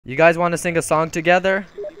You guys want to sing a song together?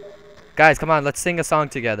 Guys, come on, let's sing a song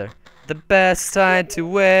together. The best time to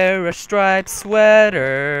wear a striped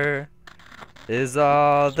sweater is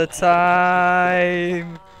all the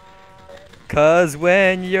time. 'Cause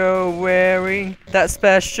when you're wearing that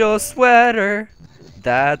special sweater,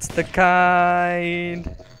 that's the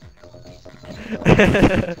kind.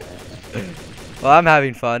 Well, I'm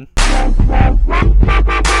having fun.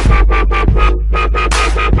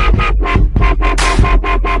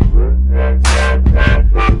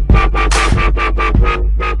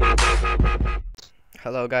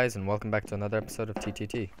 Hello guys, and welcome back to another episode of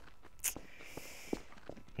TTT.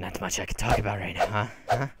 Not much I can talk about right now,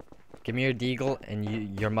 huh? Give me your deagle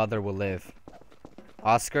and your mother will live.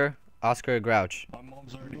 Oscar or Grouch? My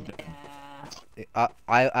mom's already dead.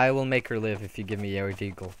 I will make her live if you give me your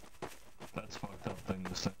deagle. That's fucked up thing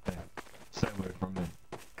to say. Stay away from me.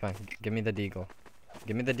 Come on, give me the deagle.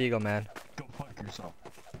 Give me the deagle, man. Go fuck yourself.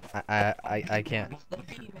 I can't.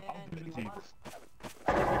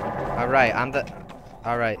 Alright, I'm the...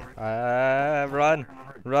 Alright, run.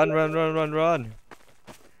 Run.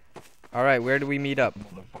 Alright, where do we meet up?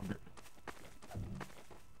 Motherfucker.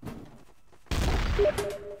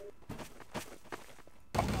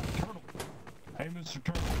 Hey, Mr.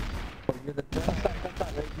 Turtle.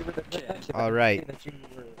 Alright.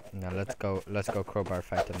 Now let's go CrowBar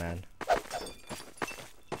Fighting, man.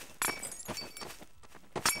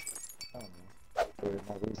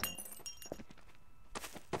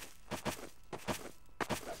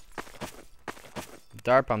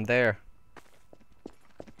 Darp, I'm there.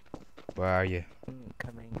 Where are you?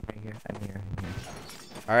 Coming right here. I'm here.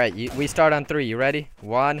 Alright, we start on 3. You ready?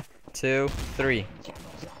 1, 2, 3.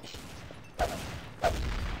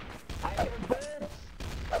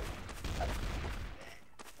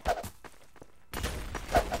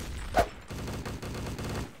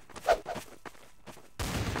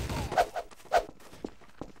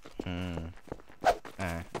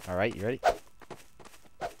 Alright, you ready?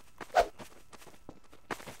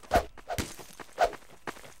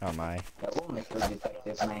 Oh my. That will make us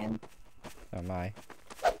effective, man. Oh my.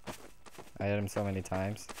 I hit him so many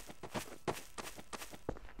times.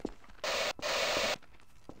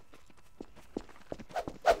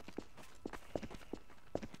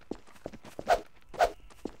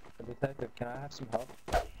 Detective, can I have some help?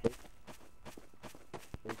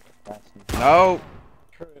 No!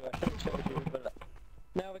 True, I should have showed you, but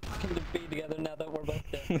now we can be together now that we're both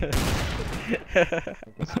dead.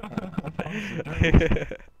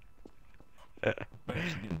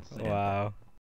 Wow.